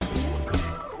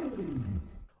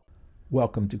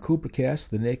Welcome to Coopercast,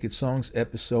 the Naked Songs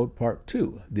episode part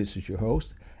 2. This is your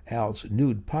host, Al's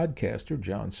nude podcaster,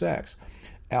 John Sachs.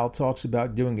 Al talks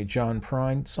about doing a John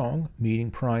Prine song, meeting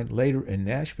Prine later in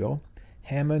Nashville,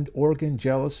 Hammond organ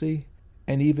jealousy,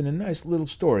 and even a nice little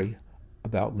story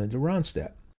about Linda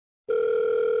Ronstadt.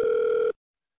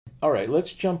 All right,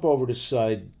 let's jump over to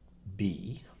side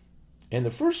B. And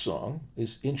the first song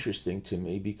is interesting to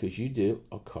me because you did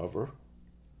a cover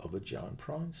of a John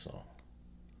Prine song,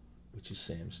 which is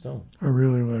Sam Stone. I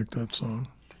really like that song.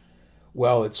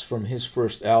 Well, it's from his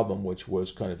first album, which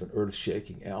was kind of an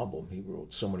earth-shaking album. He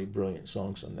wrote so many brilliant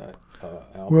songs on that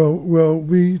album. Well,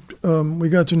 we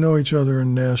got to know each other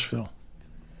in Nashville.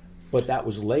 But that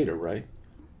was later, right?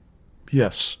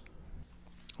 Yes.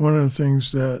 One of the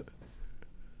things that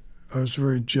I was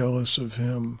very jealous of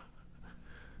him,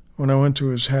 when I went to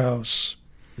his house,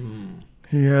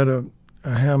 he had a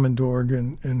Hammond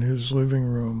organ in his living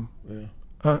room. Yeah.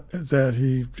 That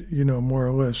he, more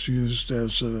or less used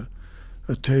as a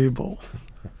table.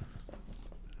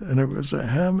 And it was a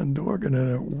Hammond organ,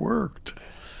 and it worked.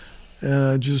 And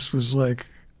I just was like,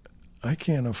 I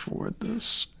can't afford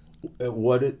this.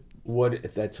 What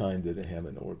at that time did a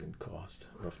Hammond organ cost,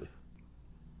 roughly?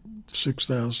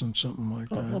 $6,000, something like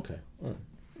that. Okay.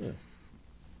 Yeah.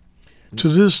 To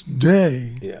this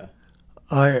day, Yeah.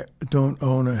 I don't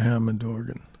own a Hammond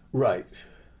organ. Right.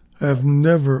 I've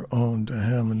never owned a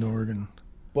Hammond organ.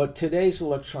 But today's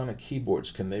electronic keyboards,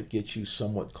 can they get you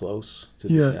somewhat close to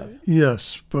the sound?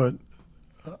 Yes, but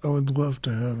I would love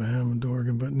to have a Hammond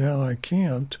organ, but now I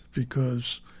can't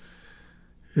because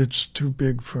it's too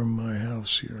big for my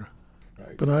house here.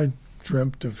 Right. But I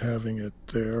dreamt of having it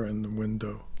there in the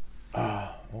window.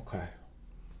 Ah, okay.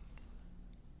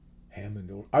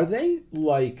 Hammond organ. Are they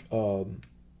like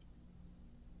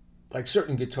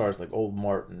certain guitars, like old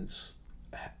Martins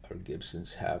or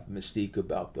Gibsons, have mystique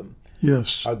about them?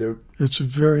 Yes. Are there? It's a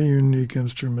very unique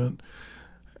instrument,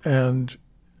 and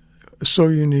so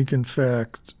unique, in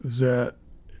fact, that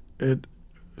it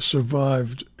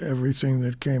survived everything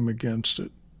that came against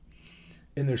it.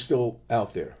 And they're still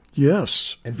out there?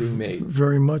 Yes. And being made?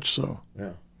 Very much so.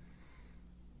 Yeah.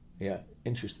 Yeah,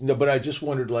 interesting. No, but I just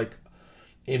wondered, like,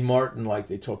 in Martin, like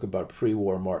they talk about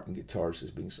pre-war Martin guitars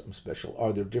as being something special.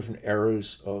 Are there different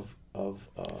eras of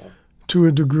To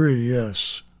a degree,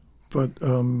 yes. But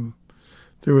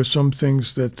there were some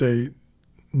things that they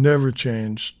never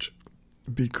changed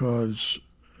because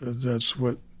that's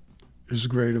what is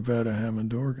great about a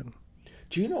Hammond organ.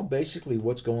 Do you know basically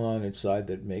what's going on inside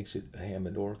that makes it a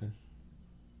Hammond organ?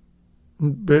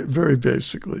 Very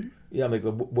basically. Yeah, like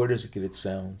where does it get its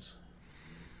sounds?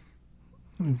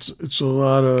 It's a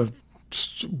lot of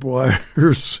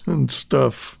wires and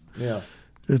stuff. Yeah.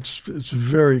 It's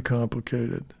very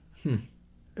complicated.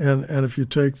 And if you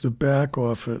take the back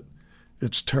off it,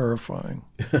 it's terrifying.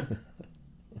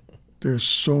 There's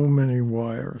so many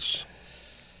wires.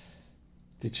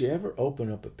 Did you ever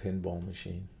open up a pinball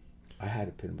machine? I had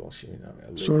a pinball machine.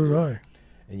 So did I.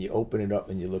 And you open it up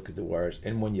and you look at the wires,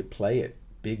 and when you play it,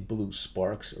 big blue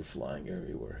sparks are flying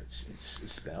everywhere. It's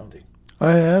astounding.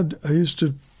 I used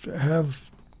to have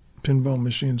pinball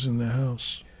machines in the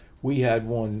house. We had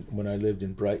one when I lived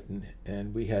in Brighton,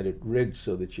 and we had it rigged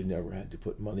so that you never had to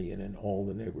put money in, and all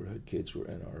the neighborhood kids were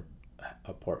in our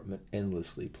apartment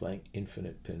endlessly playing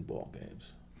infinite pinball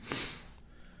games.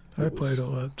 I played a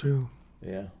lot too.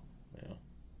 Yeah.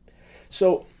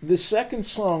 So the second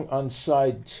song on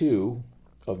side 2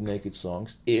 of Naked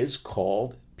Songs is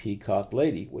called Peacock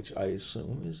Lady, which I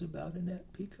assume is about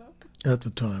Annette Peacock? At the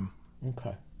time.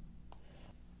 Okay.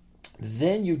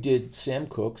 Then you did Sam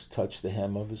Cooke's Touch the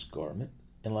Hem of His Garment.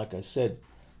 And like I said,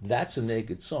 that's a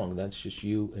naked song. That's just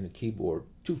you and a keyboard,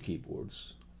 2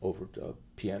 keyboards over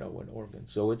piano and organ.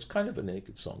 So it's kind of a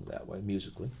naked song that way,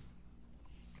 musically.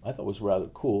 I thought it was rather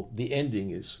cool. The ending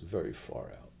is very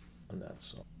far out on that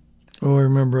song. Oh, I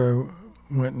remember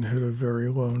I went and hit a very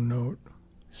low note.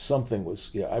 Something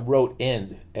was, I wrote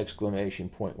end, exclamation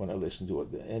point, when I listened to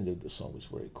it. The end of the song was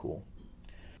very cool.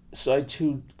 Side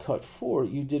 2, cut 4,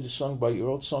 you did a song by your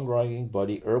old songwriting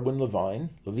buddy, Erwin Levine.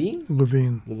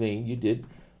 Levine, you did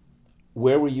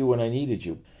Where Were You When I Needed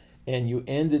You? And you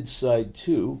ended side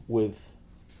 2 with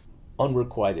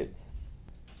Unrequited.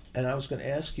 And I was going to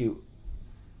ask you,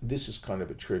 this is kind of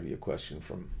a trivia question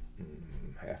from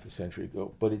half a century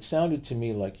ago, but it sounded to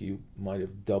me like you might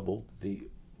have doubled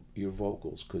your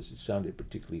vocals because it sounded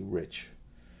particularly rich.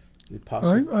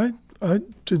 I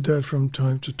did that from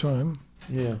time to time.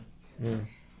 Yeah.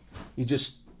 You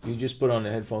just put on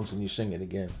the headphones and you sing it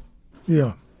again.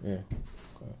 Yeah. Okay.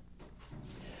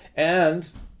 And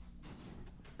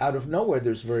out of nowhere,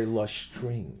 there's very lush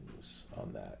strings. strings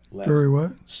on that. Very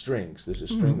what? Strings. There's a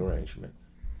string arrangement,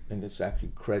 and it's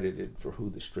actually credited for who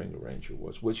the string arranger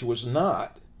was, which was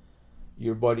not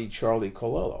your buddy Charlie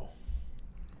Colello.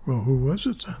 Well, who was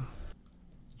it then?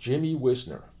 Jimmy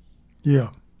Wisner Yeah.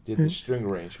 did the string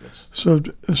arrangements. So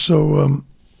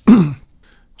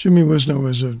Jimmy Wisner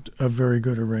was a very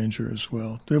good arranger as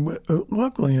well.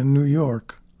 Luckily, in New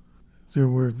York, there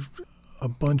were a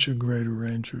bunch of great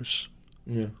arrangers.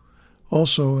 Yeah.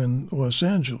 Also in Los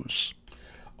Angeles.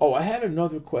 Oh, I had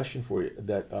another question for you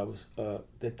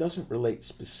that doesn't relate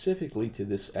specifically to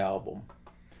this album,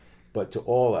 but to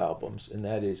all albums, and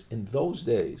that is, in those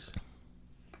days,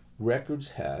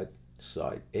 records had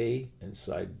side A and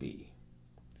side B.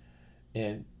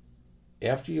 And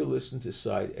after you listened to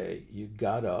side A, you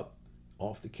got up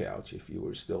off the couch, if you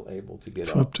were still able to get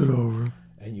Flipped up. it over.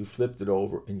 And you flipped it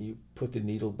over and you put the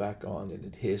needle back on and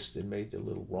it hissed and made the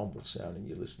little rumble sound and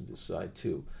you listened to side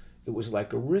 2. It was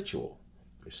like a ritual.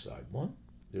 There's side 1,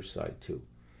 there's side 2.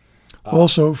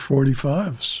 Also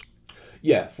 45s.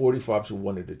 Yeah, 45s were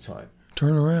one at a time.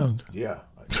 Turn around. Yeah.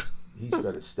 He's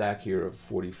got a stack here of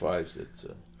 45s that's...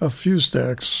 A few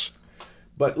stacks.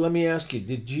 But let me ask you,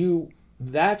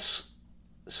 the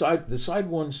side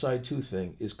 1, side 2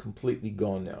 thing is completely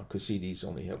gone now because CDs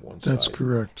only have one side. That's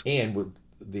correct. And with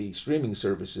the streaming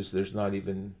services, there's not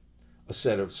even a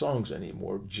set of songs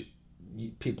anymore.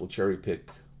 People cherry pick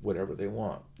whatever they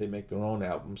want. They make their own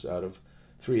albums out of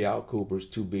 3 Al Coopers,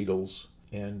 2 Beatles,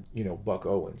 and Buck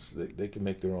Owens. They can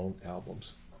make their own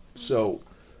albums. So,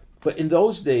 but in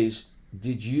those days,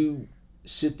 did you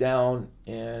sit down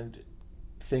and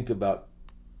think about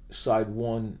side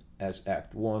 1 as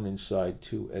Act 1 and side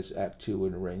 2 as Act 2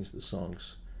 and arrange the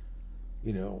songs?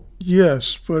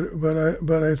 Yes, but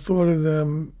I thought of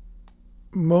them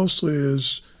mostly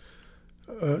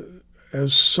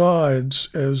as sides,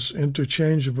 as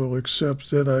interchangeable, except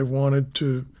that I wanted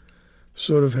to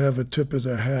sort of have a tip of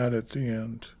the hat at the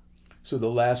end. So the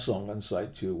last song on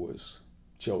side 2 was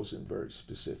chosen very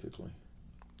specifically.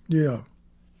 Yeah,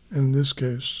 in this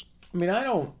case. I mean, I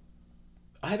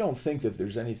don't think that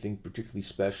there's anything particularly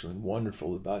special and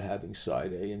wonderful about having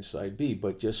side A and side B,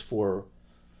 but just for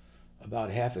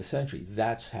about half a century,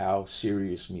 that's how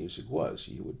serious music was.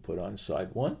 You would put on side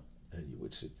 1, and you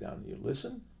would sit down and you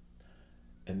listen,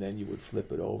 and then you would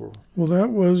flip it over. Well, that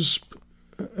was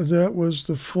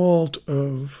the fault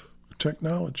of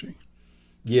technology.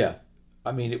 Yeah,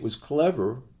 I mean, it was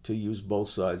clever to use both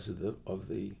sides of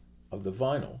the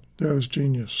vinyl. That was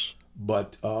genius.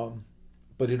 But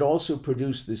it also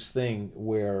produced this thing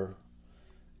where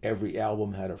every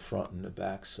album had a front and a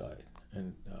back side,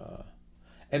 and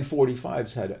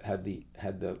 45s had the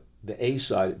A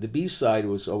side. The B side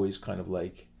was always kind of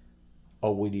like,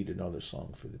 oh, we need another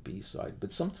song for the B side.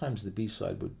 But sometimes the B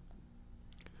side would.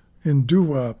 In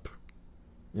doo-wop,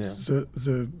 yeah,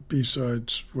 the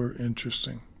B-sides were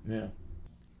interesting. Yeah.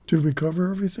 Did we cover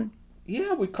everything?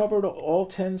 Yeah, we covered all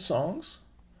 10 songs.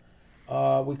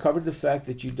 We covered the fact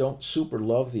that you don't super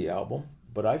love the album,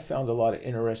 but I found a lot of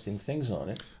interesting things on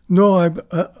it. No, I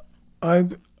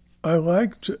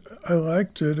liked it,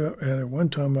 and at one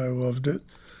time I loved it.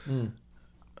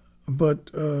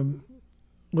 But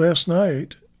last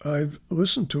night I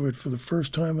listened to it for the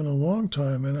first time in a long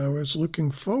time, and I was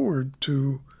looking forward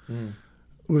to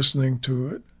listening to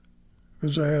it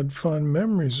because I had fond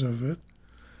memories of it.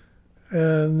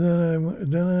 And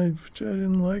then I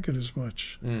didn't like it as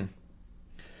much.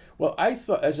 Well, I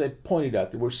thought, as I pointed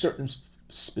out, there were certain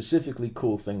specifically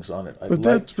cool things on it. But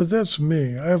that's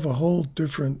me. I have a whole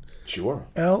different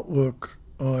outlook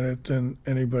on it than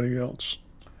anybody else.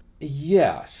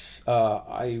 Yes.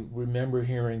 I remember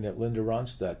hearing that Linda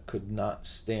Ronstadt could not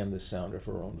stand the sound of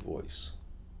her own voice.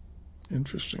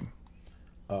 Interesting.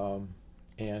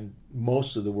 And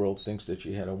most of the world thinks that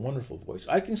she had a wonderful voice.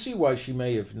 I can see why she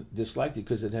may have disliked it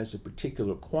because it has a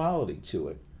particular quality to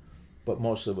it. But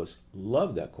most of us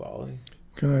love that quality.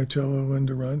 Can I tell a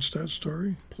Linda Ronstadt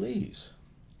story? Please.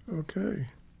 Okay.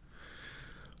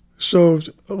 So,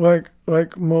 like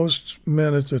most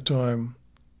men at the time,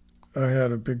 I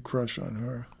had a big crush on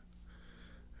her.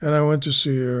 And I went to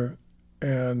see her,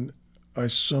 and I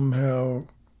somehow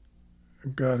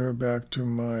got her back to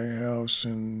my house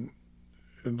in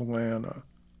Atlanta.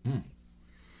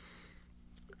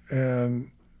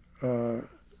 And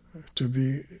to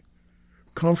be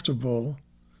comfortable,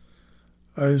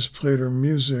 I just played her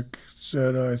music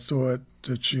that I thought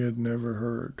that she had never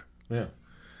heard. Yeah.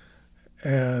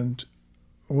 And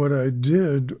what I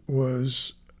did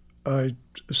was I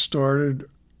started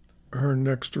her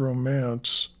next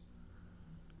romance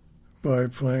by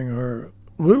playing her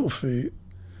Little Feat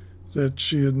that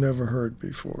she had never heard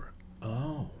before.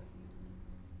 Oh.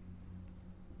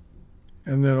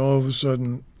 And then all of a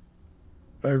sudden,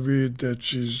 I read that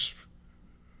she's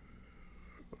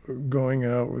going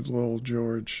out with Lowell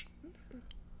George,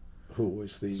 Who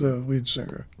was the lead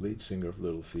singer. lead singer of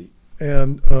Little Feat.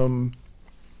 And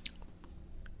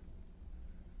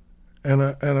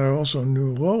I also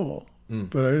knew Lowell,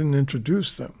 but I didn't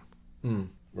introduce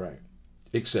them. Right.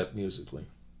 Except musically.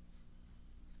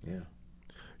 Yeah.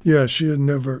 Yeah, she had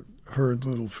never heard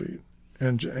Little Feat.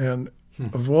 And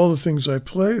of all the things I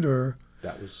played her,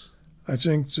 That was... I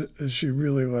think she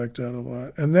really liked that a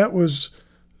lot. And that was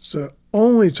the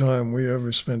only time we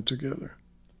ever spent together.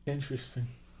 Interesting.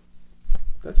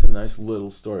 That's a nice little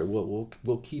story.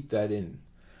 We'll keep that in.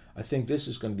 I think this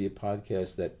is going to be a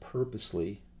podcast that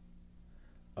purposely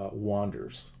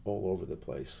wanders all over the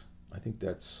place. I think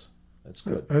that's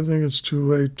good. I think it's too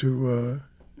late to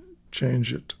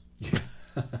change it.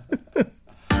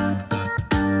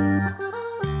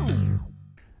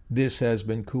 This has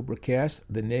been Coopercast,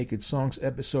 the Naked Songs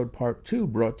episode part 2,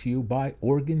 brought to you by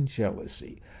Organ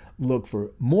Jealousy. Look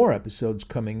for more episodes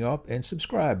coming up and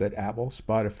subscribe at Apple,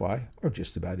 Spotify, or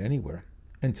just about anywhere.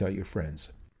 And tell your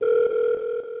friends.